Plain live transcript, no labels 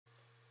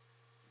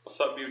What's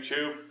up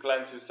YouTube,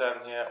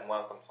 Glenn27 here and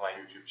welcome to my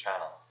YouTube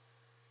channel.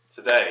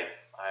 Today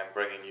I am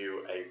bringing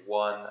you a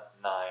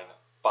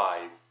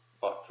 195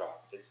 foot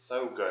drop. It's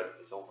so good,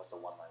 it's almost a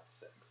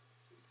 196,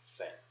 it's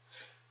insane.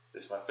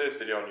 This is my first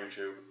video on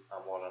YouTube and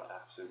what an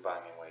absolute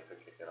banging way to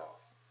kick it off.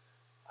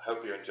 I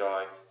hope you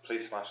enjoy,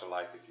 please smash a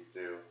like if you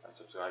do and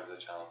subscribe to the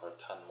channel for a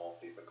ton more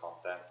FIFA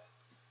content.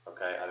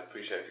 Okay, I'd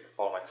appreciate if you could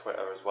follow my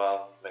Twitter as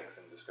well, links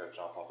in the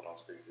description, I'll pop it on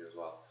screen for you as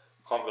well.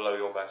 Comment below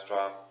your best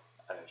draft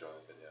and enjoy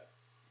the video.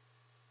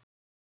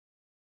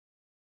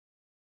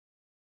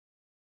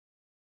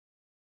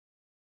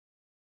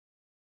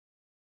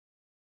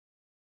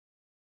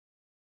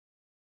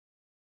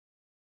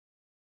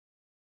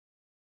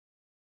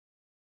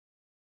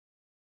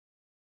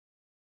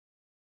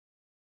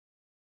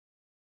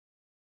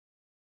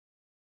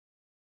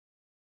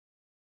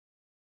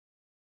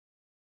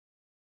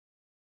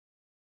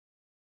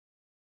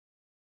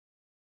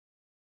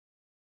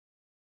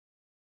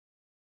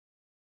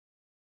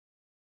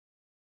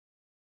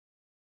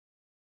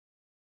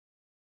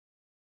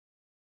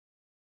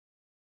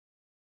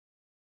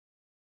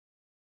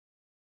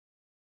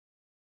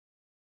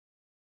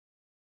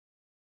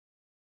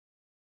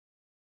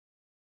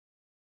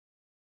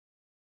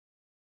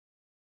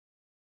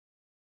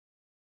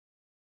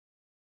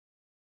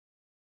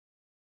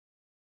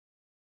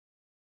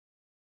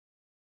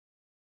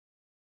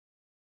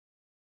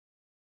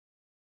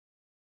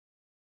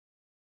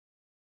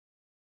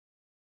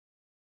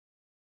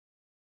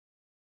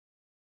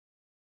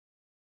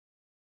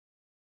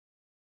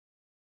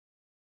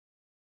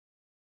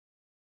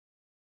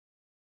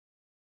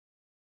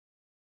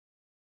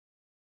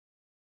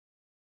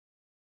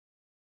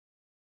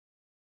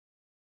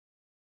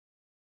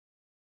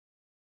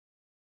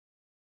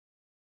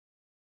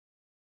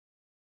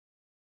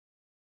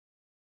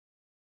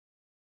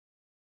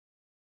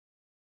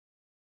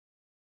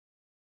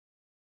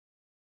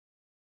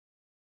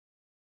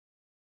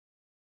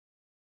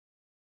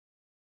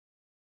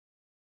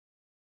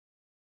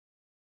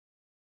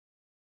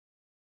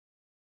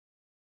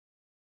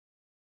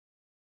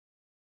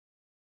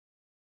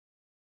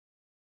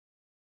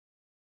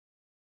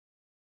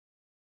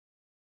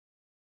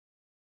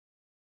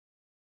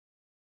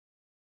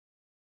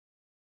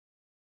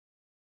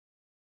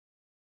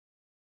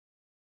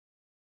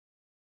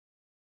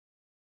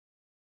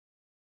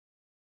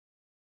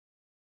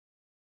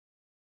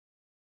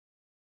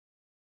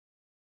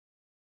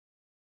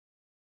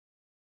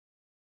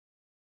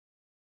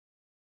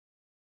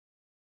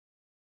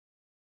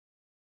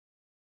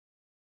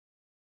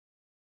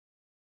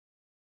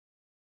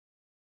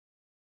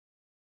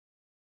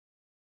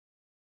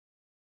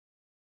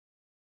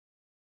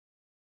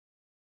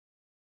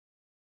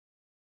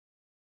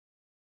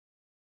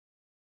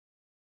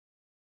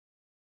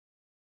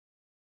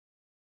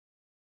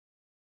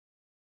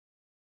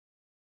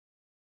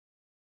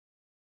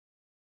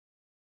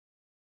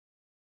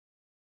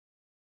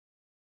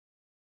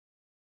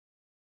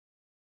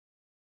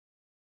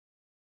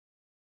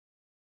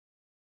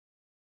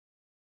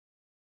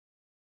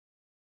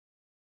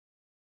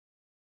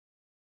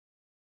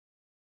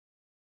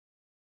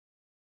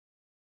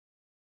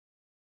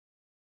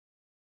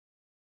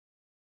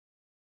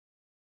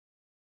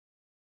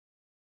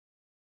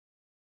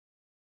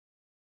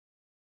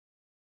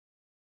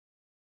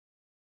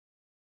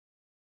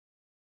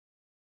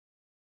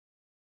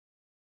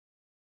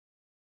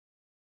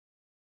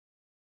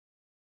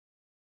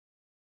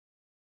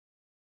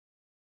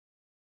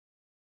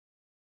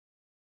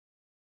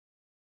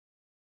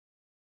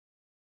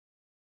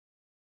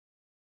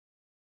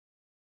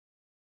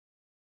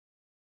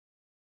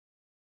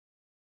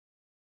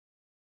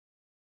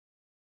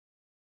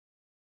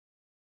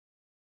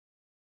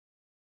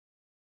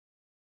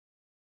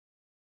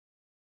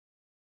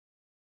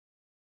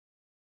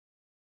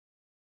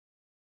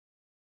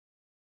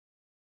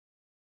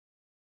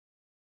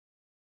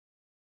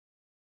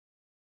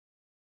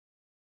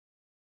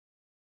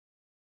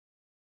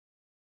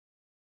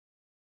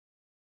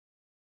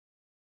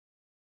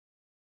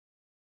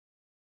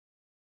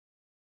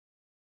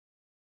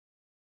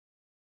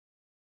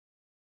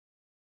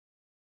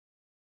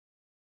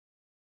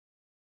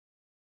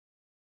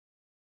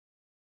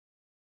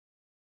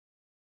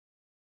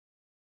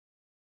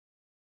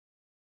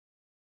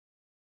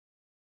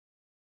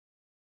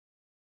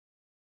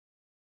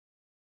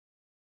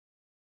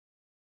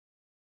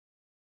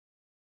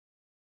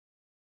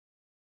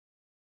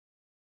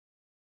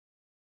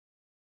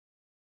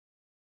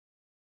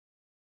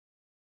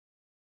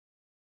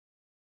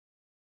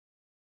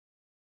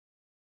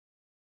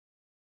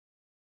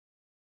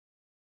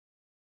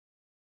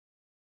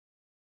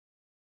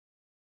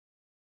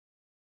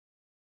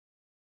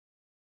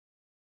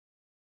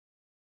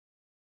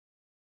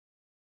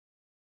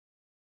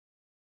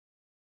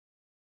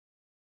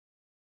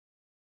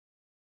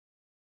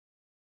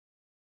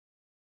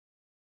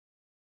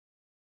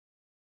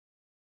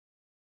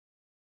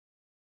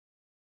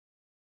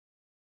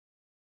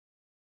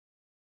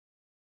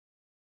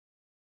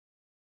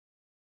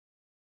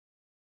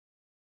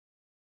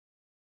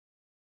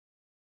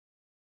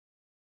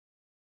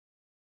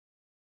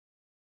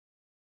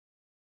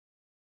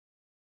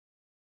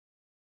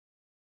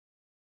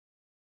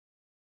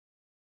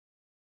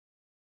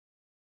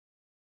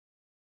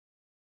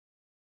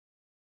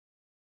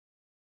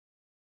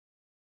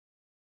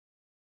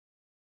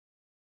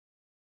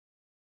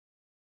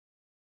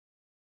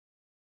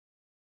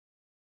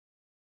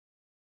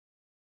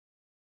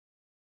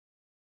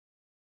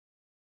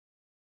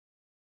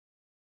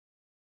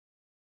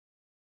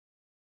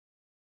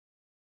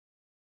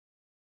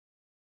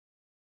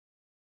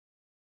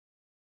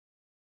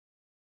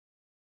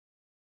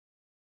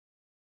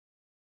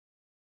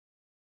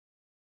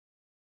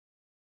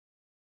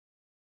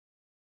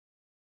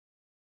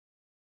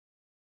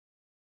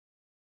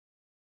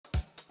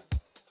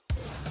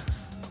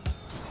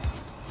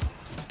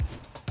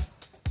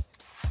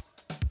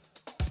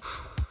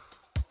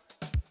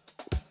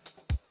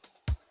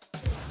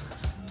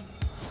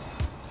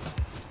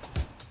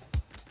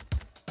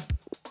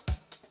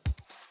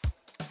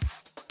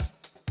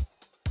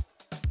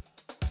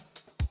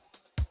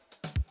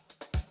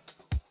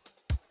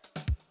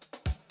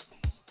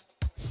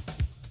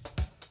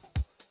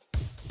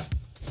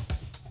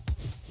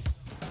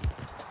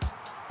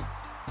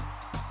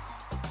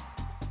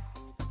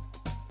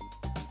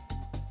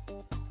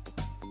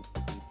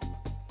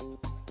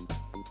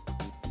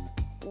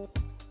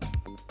 bye.